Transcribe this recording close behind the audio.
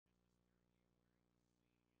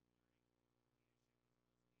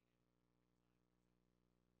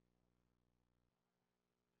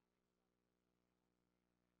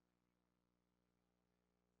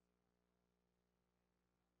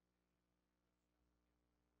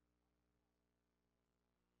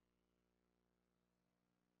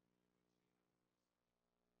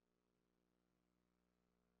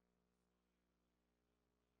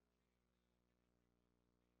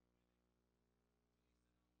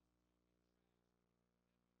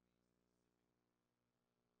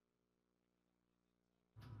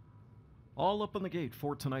All up on the gate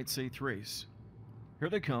for tonight's 8th race. Here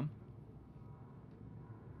they come.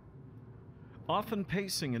 Often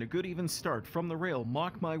pacing and a good even start from the rail.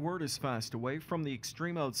 Mock My Word is fast away from the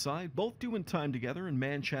extreme outside. Both doing time together in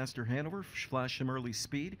Manchester, Hanover. Flash some early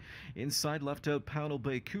speed. Inside left out Pownell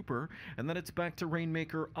Bay Cooper. And then it's back to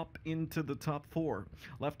Rainmaker up into the top 4.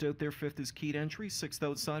 Left out there 5th is Keyed Entry. 6th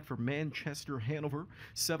outside for Manchester, Hanover.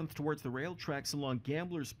 7th towards the rail. Tracks along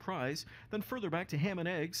Gambler's Prize. Then further back to Ham and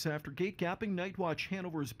Eggs. After gate gapping, Night Watch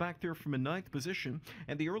Hanover is back there from in 9th position.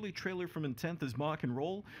 And the early trailer from in 10th is Mock and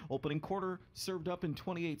Roll. Opening quarter served up in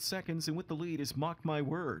 28 seconds, and with the lead is Mock My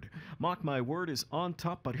Word. Mock My Word is on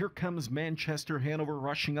top, but here comes Manchester Hanover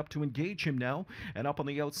rushing up to engage him now, and up on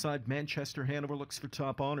the outside, Manchester Hanover looks for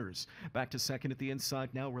top honors. Back to second at the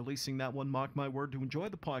inside now, releasing that one, Mock My Word, to enjoy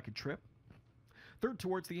the pocket trip. Third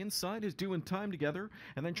towards the inside is doing time together,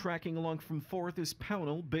 and then tracking along from 4th is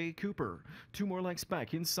Pownell Bay Cooper. 2 more lengths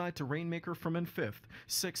back inside to Rainmaker from in 5th.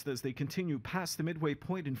 6th as they continue past the midway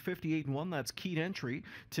point in 58-1, that's Keyed Entry.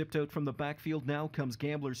 Tipped out from the backfield now comes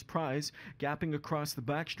Gambler's Prize. Gapping across the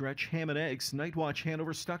backstretch, Ham and Eggs. Night Watch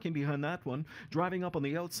Hanover stuck in behind that one. Driving up on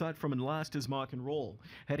the outside from in last is Mock and Roll.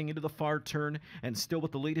 Heading into the far turn, and still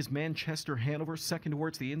with the lead is Manchester Hanover. Second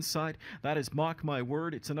towards the inside, that is Mock My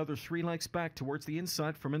Word. It's another 3 lengths back towards the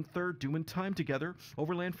inside from in 3rd, doing time together.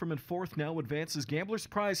 Overland from in 4th now advances Gambler's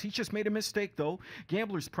Prize. He's just made a mistake though.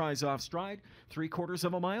 Gambler's Prize off stride. 3/4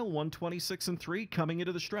 of a mile, 1:26 and 3 coming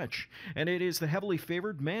into the stretch. And it is the heavily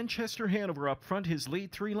favored Manchester Hanover up front, his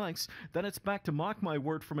lead 3 lengths. Then it's back to Mock My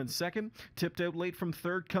Word from in 2nd. Tipped out late from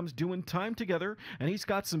 3rd comes Doing Time Together, and he's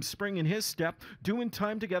got some spring in his step. Doing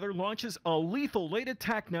Time Together launches a lethal late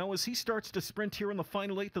attack now as he starts to sprint here in the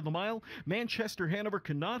final 1/8 of the mile. Manchester Hanover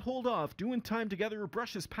cannot hold off. Doing Time Together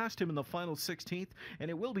brushes past him in the final 16th, and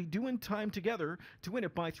it will be Doing Time Together to win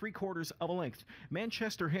it by 3/4 of a length.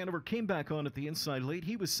 Manchester Hanover came back on at the inside late.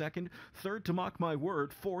 He was 2nd. 3rd to Mock My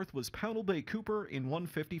Word. 4th was Pownell Bay Cooper in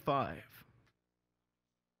 1:55.